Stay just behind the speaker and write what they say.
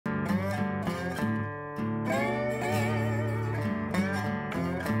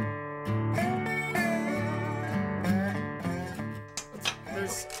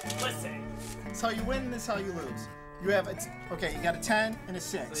is how you win and this is how you lose. You have okay, you got a 10 and a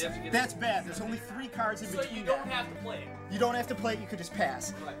 6. So that's bad. There's only 3 cards in between. So you don't have to play it. You don't have to play it, you could just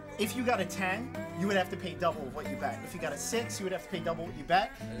pass. Right. If you got a 10, you would have to pay double of what you bet. If you got a 6, you would have to pay double what you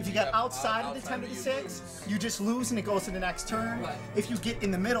bet. If you got outside of the 10 to the 6, you just lose and it goes to the next turn. Right. If you get in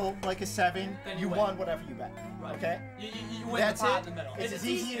the middle, like a 7, you won whatever you bet. Right. Okay? You win that's the pot it. in the middle. It's as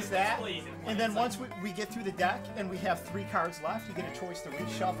easy as that. And then once we get through the deck and we have 3 cards left, you get a choice to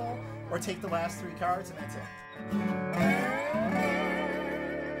reshuffle or take the last 3 cards, and that's it.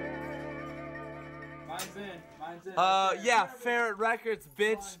 Mine's in. Yeah, Ferret Records,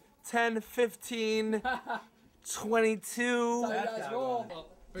 bitch. 10, 15, 22. There's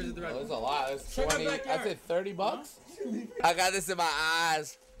a lot. There's 20. I said $30. I got this in my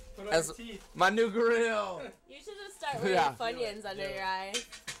eyes. That's my new grill. You should just start wearing Funyuns under your eyes.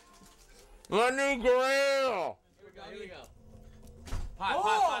 My new grill. Here we go. Pot.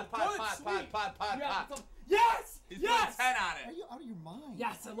 Yes! He's putting 10 on it. Are you out of your mind?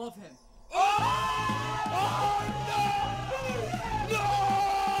 Yes, I love him. Oh no! No!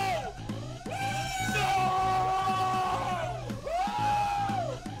 No!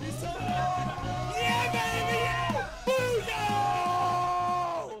 He's so yeah, baby! Booyah!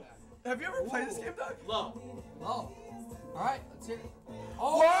 Have you ever played this game, Doug? Low. All right, let's hear it.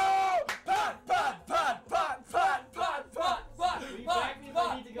 Oh! Whoa! Pot! Will you back me if I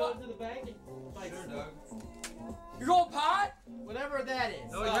need to go to the bank and fight? Sure, Doug. You're going pot? Whatever that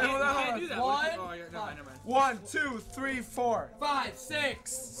is. No, you can't do that. One, Never mind. 1, 2, 3, 4. 5,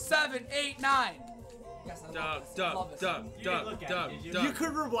 6, 7, 8, 9. Yes, I love this. Doug. You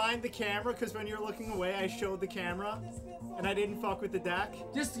could rewind the camera because when you're looking away, I showed the camera and I didn't fuck with the deck,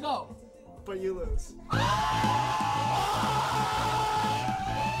 Just go. but you lose.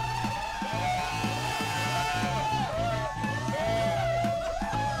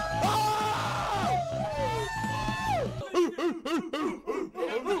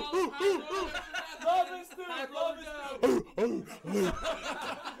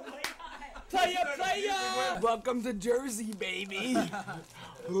 Play ya! Welcome to Jersey, baby.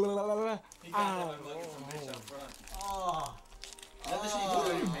 What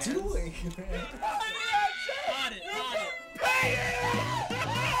are you doing, man?